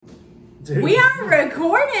Dude. We are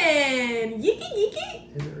recording!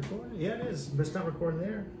 Yeeky! Is it recording? Yeah, it is. But it's not recording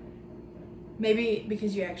there. Maybe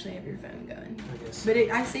because you actually have your phone going. I guess. But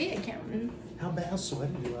I see it counting. How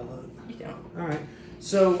sweaty do I look? You don't. All right.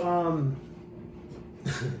 So,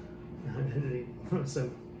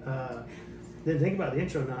 then think about the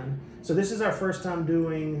intro, Nine. So this is our first time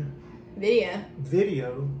doing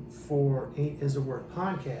video for Ain't Is a Word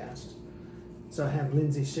podcast. So I have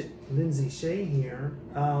Lindsay Shea here.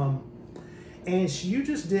 And you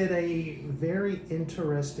just did a very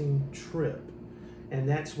interesting trip. And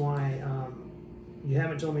that's why you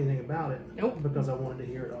haven't told me anything about it. Nope. Because I wanted to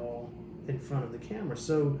hear it all in front of the camera.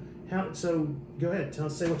 So go ahead.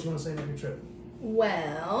 Say what you want to say about your trip.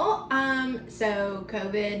 Well, so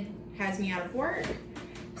COVID has me out of work.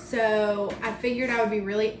 So I figured I would be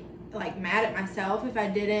really mad at myself if I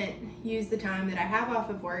didn't use the time that I have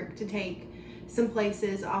off of work to take some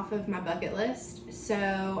places off of my bucket list.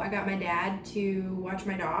 So I got my dad to watch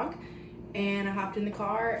my dog, and I hopped in the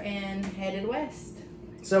car and headed west.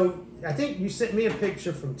 So I think you sent me a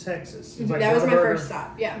picture from Texas. That was my first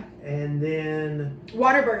stop, yeah. And then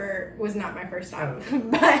Whataburger was not my first stop,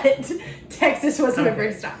 but Texas was my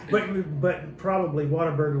first stop. But probably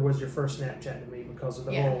Whataburger was your first Snapchat to me because of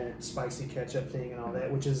the whole spicy ketchup thing and all that,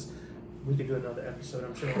 which is, we could do another episode,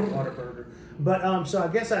 I'm sure, on Whataburger. But so I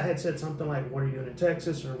guess I had said something like, what are you doing in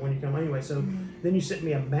Texas, or when you come anyway. So then you sent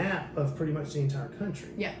me a map of pretty much the entire country.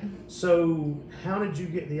 Yeah. So how did you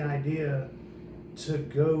get the idea to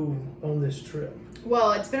go on this trip?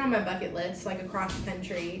 Well, it's been on my bucket list, like a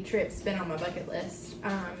cross-country trip's been on my bucket list.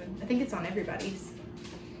 I think it's on everybody's.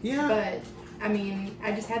 Yeah. But, I mean,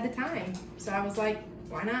 I just had the time. So I was like,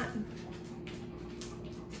 why not?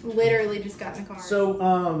 Literally just got in the car.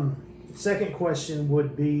 So, second question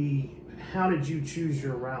would be, how did you choose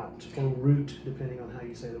your route, or route, depending on how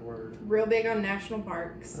you say the word? Real big on national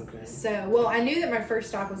parks. Okay. So, well, I knew that my first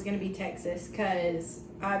stop was going to be Texas because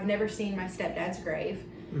I've never seen my stepdad's grave.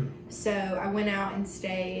 So I went out and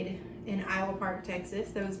stayed in Iowa Park,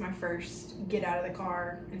 Texas. That was my first get out of the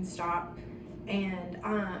car and stop. And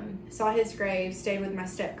saw his grave, stayed with my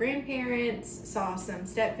step-grandparents, saw some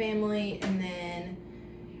step-family, and then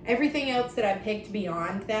everything else that I picked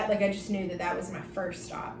beyond that, I just knew that that was my first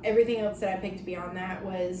stop. Everything else that I picked beyond that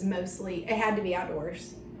was mostly, it had to be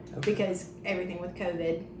outdoors because everything with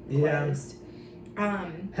COVID closed.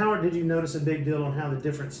 Howard, did you notice a big deal on how the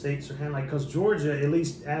different states are handling? Because Georgia, at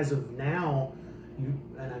least as of now,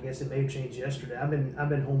 and I guess it may have changed yesterday. I've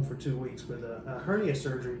been home for 2 weeks with a hernia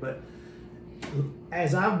surgery, but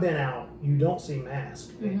as I've been out, you don't see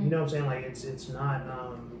masks. You know what I'm saying? It's not.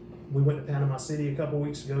 We went to Panama City a couple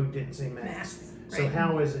weeks ago, didn't see masks. Right. So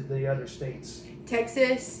how is it the other states?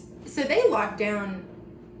 Texas, so they locked down,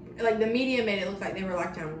 the media made it look like they were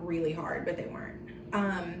locked down really hard, but they weren't.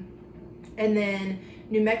 And then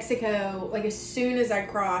New Mexico, as soon as I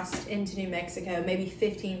crossed into New Mexico, maybe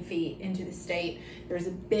 15 feet into the state, there was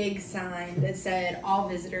a big sign that said, all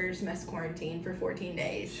visitors must quarantine for 14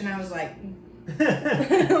 days. And I was like,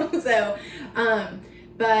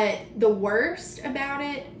 but the worst about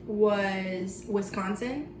it was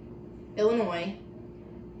Wisconsin, Illinois,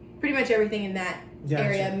 pretty much everything in that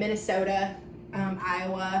area, Minnesota,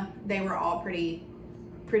 Iowa, they were all pretty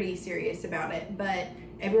serious about it. But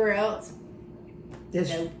everywhere else,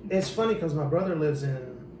 it's funny because my oldest brother lives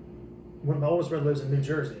in New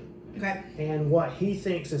Jersey. Okay. And what he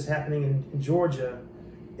thinks is happening in Georgia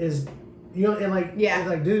is, dude,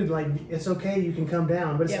 it's okay, you can come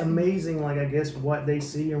down. But it's amazing, I guess what they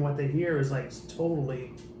see and what they hear is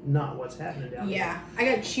totally not what's happening down there. Yeah.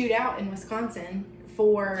 I got chewed out in Wisconsin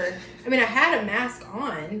I had a mask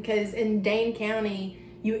on because in Dane County,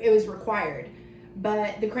 it was required.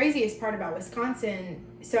 But the craziest part about Wisconsin,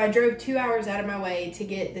 so I drove 2 hours out of my way to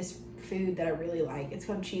get this food that I really like. It's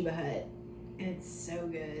called Cheba Hut. And it's so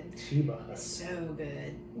good. Cheba Hut. It's so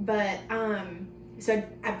good. But, so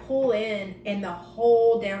I pull in and the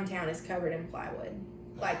whole downtown is covered in plywood.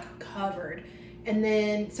 Covered. And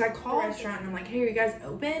then, so I call the restaurant and I'm like, hey, are you guys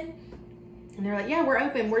open? And they're like, yeah, we're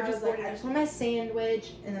open. We're just I just want my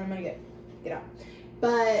sandwich and then I'm going to get out.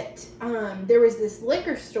 But there was this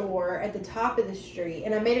liquor store at the top of the street,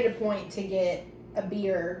 and I made it a point to get a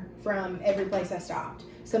beer from every place I stopped,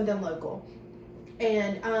 something local.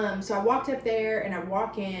 And so I walked up there, and I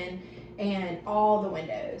walk in, and all the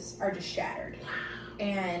windows are just shattered.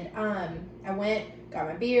 And I went, got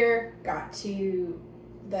my beer, got to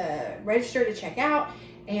the register to check out,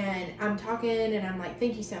 and I'm talking, and I'm like,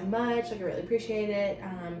 thank you so much, I really appreciate it.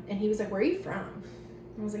 And he was like, where are you from?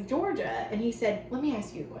 I was like, Georgia. And he said, let me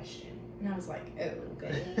ask you a question. And I was like,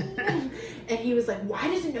 okay. And he was like, why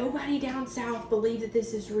does nobody down south believe that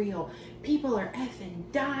this is real? People are effing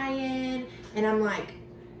dying. And I'm like,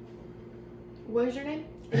 what was your name?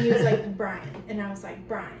 And he was like, Brian. And I was like,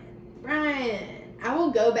 Brian, I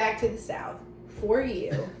will go back to the south for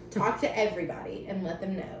you, talk to everybody, and let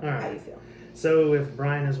them know how you feel. So if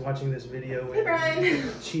Brian is watching this video in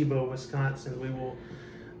Chibo, Wisconsin, we will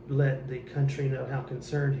let the country know how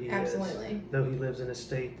concerned he is. Though he lives in a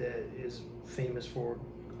state that is famous for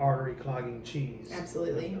artery clogging cheese.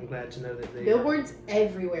 Absolutely. I'm glad to know that they billboards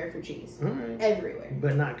everywhere for cheese. All right. Everywhere.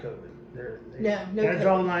 But not COVID. No gotta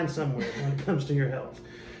draw the line somewhere when it comes to your health.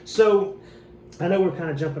 So I know we're kind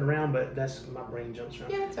of jumping around, but that's my brain jumps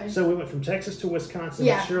around. Yeah, that's fine. So we went from Texas to Wisconsin.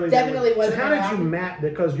 Yeah, surely definitely wasn't. So how did you map?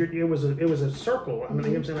 Because it was a circle. I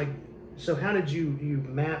mean, I'm saying, like, so how did you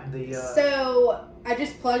map the? So I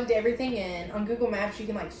just plugged everything in on Google Maps. You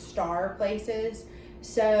can like star places.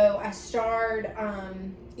 So I starred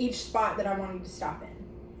each spot that I wanted to stop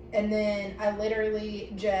in, and then I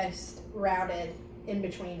literally just routed in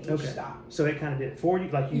between each stop. So it kind of did it for you,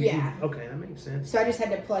 like you. Yeah. Okay, that makes sense. So I just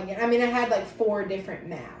had to plug in. I mean, I had like 4 different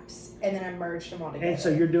maps, and then I merged them all together. And so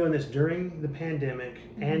you're doing this during the pandemic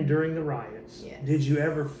and during the riots. Yes. Did you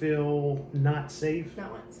ever feel not safe?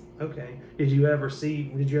 Not once. Okay. Did you ever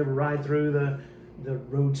ride through the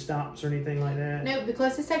road stops or anything like that? No, the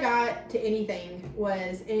closest I got to anything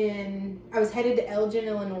was I was headed to Elgin,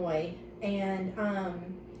 Illinois, and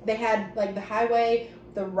they had like the highway,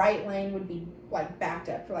 the right lane would be like backed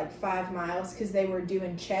up for like 5 miles because they were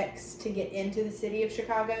doing checks to get into the city of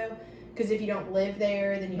Chicago. Because if you don't live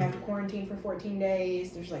there, then you have to quarantine for 14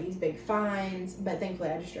 days. There's like these big fines. But thankfully,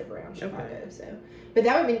 I just drove around Chicago. Okay. So, but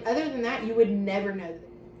that would be, other than that, you would never know.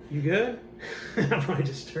 You good? I probably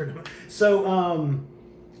just turned on. So,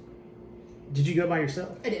 did you go by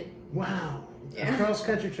yourself? I did. Wow. Yeah. A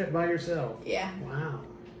cross-country trip by yourself. Yeah. Wow.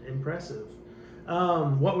 Impressive.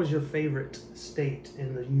 What was your favorite state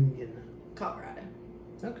in the Union? Colorado.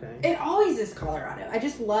 Okay. It always is Colorado. I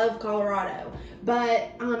just love Colorado.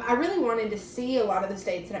 But I really wanted to see a lot of the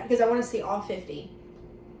states, because I want to see all 50.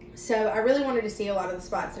 So I really wanted to see a lot of the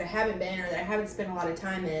spots that I haven't been or that I haven't spent a lot of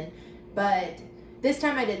time in. But this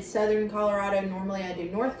time I did southern Colorado. Normally I do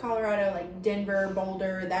North Colorado, like Denver,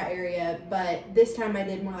 Boulder, that area. But this time I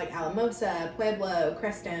did more like Alamosa, Pueblo,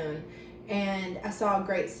 Crestone. And I saw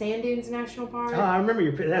Great Sand Dunes National Park. Oh, I remember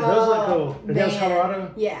those look cool. That was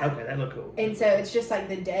Colorado? Yeah. Okay, that looked cool. And so it's just like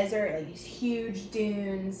the desert, like these huge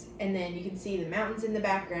dunes, and then you can see the mountains in the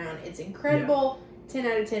background. It's incredible. Yeah.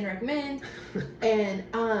 10 out of 10 recommend. And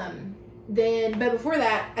but before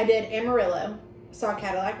that, I did Amarillo, saw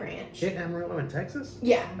Cadillac Ranch. Hit Amarillo in Texas?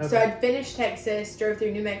 Yeah. Okay. So I finished Texas, drove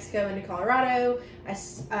through New Mexico into Colorado.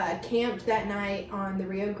 I camped that night on the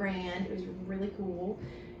Rio Grande. It was really cool.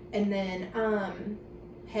 And then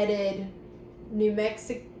headed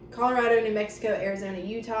Colorado, New Mexico, Arizona,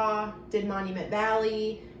 Utah, did Monument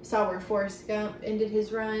Valley, saw where Forrest Gump ended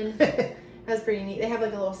his run. That was pretty neat. They have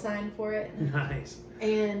like a little sign for it. Nice.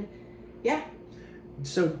 And yeah.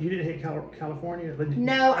 So you didn't hit California?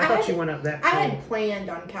 No, I thought you went up that. I had planned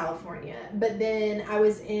on California, but then I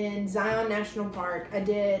was in Zion National Park. I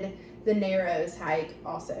did the Narrows hike,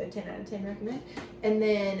 also 10 out of 10 recommend. And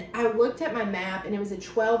then I looked at my map, and it was a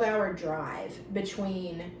 12-hour drive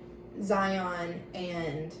between Zion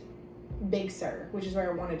and Big Sur, which is where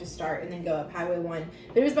I wanted to start, and then go up Highway 1.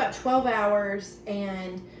 But it was about 12 hours,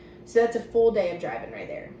 and so that's a full day of driving right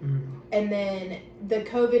there. Mm-hmm. And then the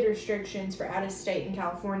COVID restrictions for out of state in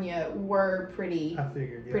California were pretty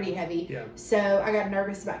heavy. Yeah. So I got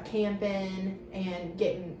nervous about camping and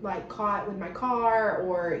getting like caught with my car,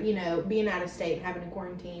 or being out of state and having to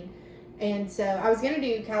quarantine. And so I was gonna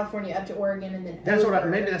do California up to Oregon, and then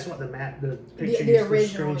maybe that's what the picture, the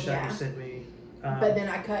original screenshot you sent me. But then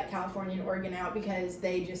I cut California and Oregon out because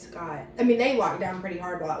they just they locked down pretty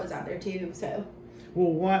hard while I was out there too. So.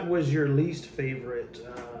 Well, what was your least favorite?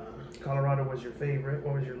 Colorado was your favorite.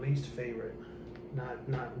 What was your least favorite?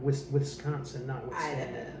 Not Wisconsin, not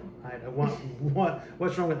Idaho.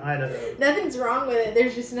 What's wrong with Idaho? Nothing's wrong with it.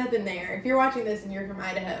 There's just nothing there. If you're watching this and you're from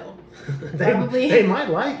Idaho, they might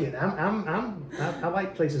like it. I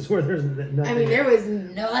like places where there's nothing. I mean, there was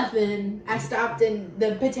nothing. I stopped in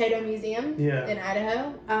the Potato Museum in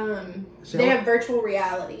Idaho. They have virtual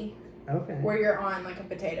reality. Okay. Where you're on like a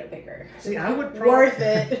potato picker. See, I would probably worth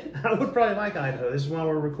it. I would probably like Idaho. This is why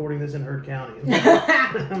we're recording this in Heard County.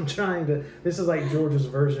 I'm trying to. This is like Georgia's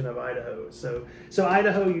version of Idaho. So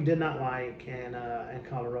Idaho you did not like, and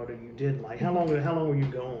Colorado you did like. How long were you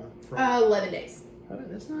going? 11 days. Oh,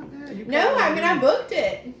 that's not bad. I booked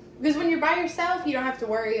it. Because when you're by yourself, you don't have to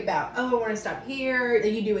worry about, oh, I want to stop here.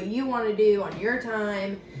 You do what you want to do on your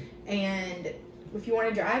time. And if you want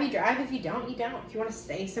to drive, you drive. If you don't, you don't. If you want to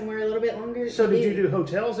stay somewhere a little bit longer, So did you do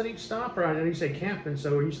hotels at each stop? Or I know you say camping,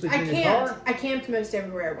 so are you sleeping in your car? I camped most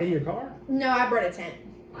everywhere I went. In your car? No, I brought a tent.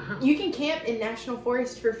 Wow. You can camp in National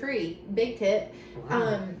Forest for free. Big tip.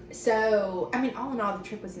 Wow. So, I mean, all in all, the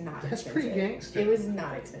trip was not That's expensive. pretty gangster. It was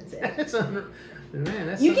not expensive.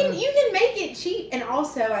 That's You can make it cheap, and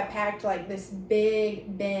also I packed like this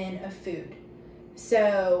big bin of food.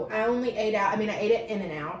 So I only ate out. I mean, I ate at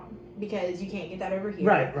In-N-Out because you can't get that over here.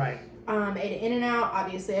 Right. Ate at In-N-Out.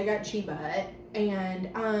 Obviously, I got Cheba Hut, and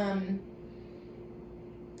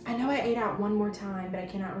I know I ate out one more time, but I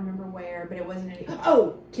cannot remember where. But it wasn't any.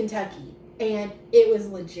 Oh, Kentucky, and it was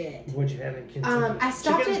legit. What'd you have in Kentucky? I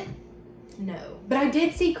stopped Chicken? at. No, but I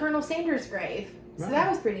did see Colonel Sanders' grave. So Right. that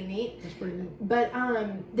was pretty neat. That's pretty neat. But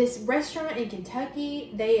this restaurant in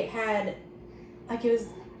Kentucky, they had like it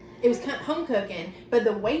was kind of home cooking, but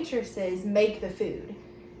the waitresses make the food.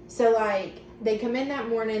 So like they come in that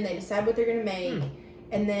morning, they decide what they're gonna make,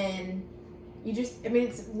 and then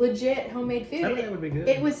it's legit homemade food. I think that would be good.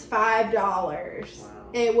 It was $5. Wow.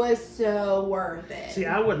 It was so worth it. See,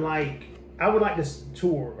 I would like to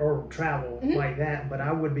tour or travel like that, but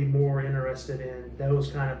I would be more interested in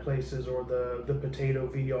those kind of places or the Potato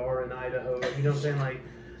VR in Idaho. You know what I'm saying? Like,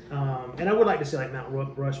 and I would like to see like Mount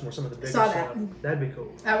Rushmore, some of the bigger Saw stuff. that. That'd be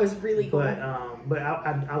cool. That was really cool. But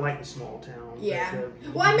I like the small town. Yeah.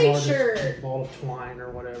 The Well, I make largest sure- ball of twine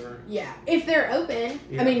or whatever. Yeah, if they're open.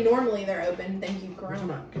 Yeah. I mean, normally they're open. Thank you, We're talking Corona.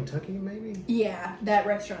 about Kentucky, maybe. Yeah, that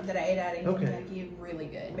restaurant that I ate at in Okay. Kentucky is really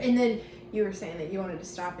good. And then you were saying that you wanted to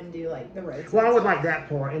stop and do like the roads. Well, I would like that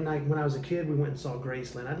part. And like when I was a kid, we went and saw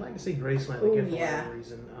Graceland. I'd like to see Graceland again for yeah. whatever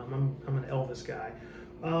reason. I'm an Elvis guy.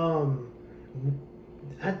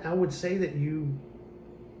 I would say that you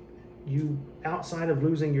outside of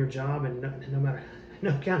losing your job and no matter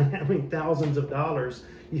counting how many thousands of dollars,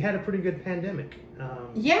 you had a pretty good pandemic.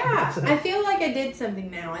 Yeah, so- I feel like I did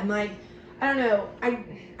something now, and like I don't know,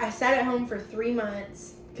 I sat at home for 3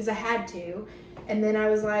 months because I had to, and then I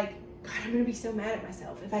was like, God, I'm gonna be so mad at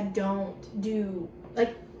myself if I don't do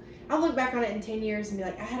like. I'll look back on it in 10 years and be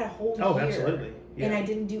like, I had a whole Oh, year, absolutely. Yeah. and I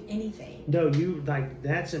didn't do anything. No, you like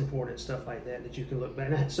that's important stuff like that you can look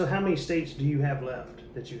back. So, how many states do you have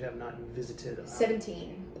left that you have not visited?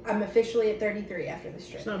 17. I'm officially at 33 after this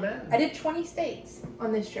trip. It's not bad. I did 20 states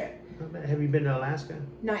on this trip. Not bad. Have you been to Alaska?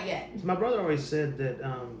 Not yet. My brother always said that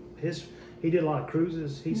he did a lot of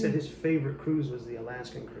cruises. He said his favorite cruise was the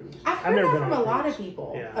Alaskan cruise. I've heard that from on a lot cruise. of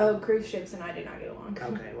people. Yeah. Oh, cruise ships and I do not get along.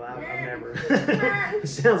 Okay, well, I've never. It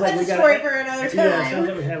sounds like That's we a got story for another time. Yeah, it sounds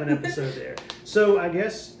like we have an episode there. So I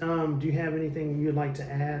guess, do you have anything you'd like to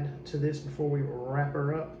add to this before we wrap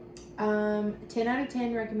her up? 10 out of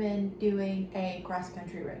 10 recommend doing a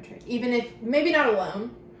cross-country road trip. Even if, maybe not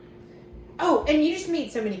alone. Oh, and you just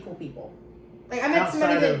meet so many cool people. Like, I met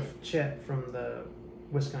somebody Outside that... of Chet from the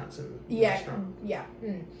Wisconsin Yeah, restaurant. yeah.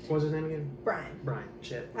 What was his name again? Brian.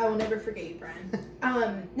 Chet. I will never forget you,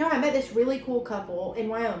 Brian. No, I met this really cool couple in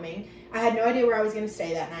Wyoming. I had no idea where I was going to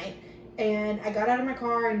stay that night. And I got out of my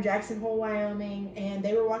car in Jackson Hole, Wyoming, and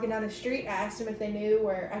they were walking down the street. I asked them if they knew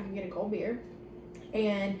where I could get a cold beer.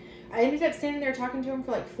 And I ended up standing there talking to them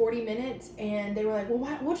for like 40 minutes, and they were like, well,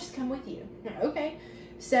 why? We'll just come with you. I'm like, okay.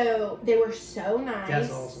 So they were so nice.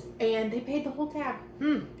 That's awesome. And they paid the whole tab.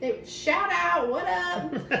 They shout out, what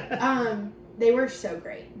up? They were so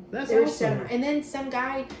great. That's They were awesome. so nice. And then some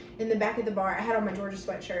guy in the back of the bar, I had on my Georgia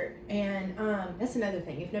sweatshirt, and that's another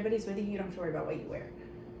thing. If nobody's with you, you don't have to worry about what you wear.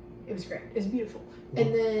 It was great. It was beautiful. Well,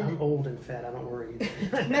 And then I'm old and fat. I don't worry.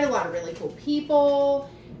 met a lot of really cool people,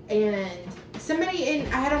 and I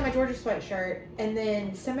had on my Georgia sweatshirt, and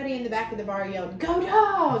then somebody in the back of the bar yelled, "Go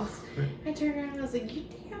Dogs!" I turned around and I was like, "You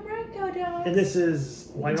damn right, go Dogs!" And this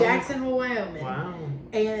is Wyoming? Jackson Hole, Wyoming. Wow.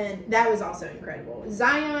 And that was also incredible.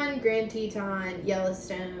 Zion, Grand Teton,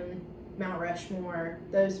 Yellowstone, Mount Rushmore.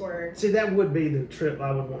 Those were... See, that would be the trip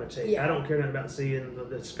I would want to take. Yeah. I don't care nothing about seeing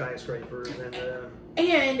the skyscrapers and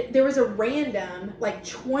And there was a random, like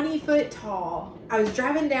 20 foot tall. I was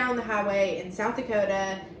driving down the highway in South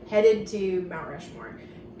Dakota, headed to Mount Rushmore.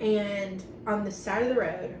 And on the side of the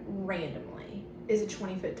road, randomly, is a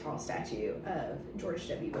 20 foot tall statue of George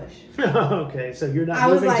W. Bush. Okay, so you're not I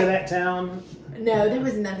was moving to like- that town? No, there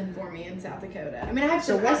was nothing for me in South Dakota. I mean, I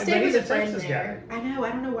So I why- stayed but with he's a a friend Texas there. I know. I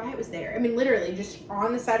don't know why it was there. I mean, literally, just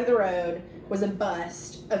on the side of the road was a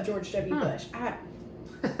bust of George W. Huh. Bush.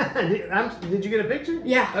 Did you get a picture?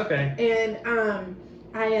 Yeah. Okay. And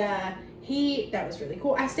that was really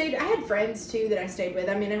cool. I had friends too that I stayed with.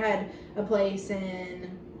 I mean, I had a place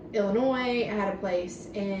in Illinois. I had a place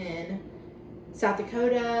in South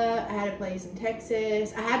Dakota. I had a place in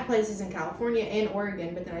Texas. I had places in California and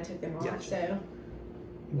Oregon, but then I took them off. Gotcha. So,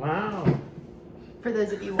 Wow. for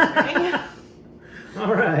those of you wondering.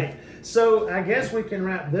 All right. So I guess we can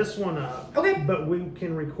wrap this one up. Okay. But we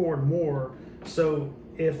can record more. So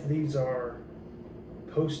if these are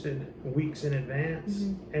posted weeks in advance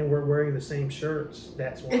and we're wearing the same shirts,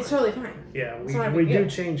 that's why. It's totally fine. Yeah, It's not a we big do deal.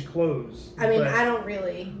 change clothes. I mean, but- I don't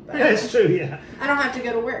really. But That's true, yeah. I don't have to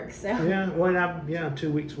go to work, so. Yeah, well, I'm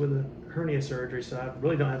 2 weeks with a hernia surgery, so I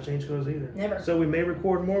really don't have to change clothes either. Never. So we may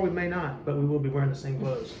record more, we may not, but we will be wearing the same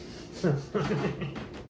clothes.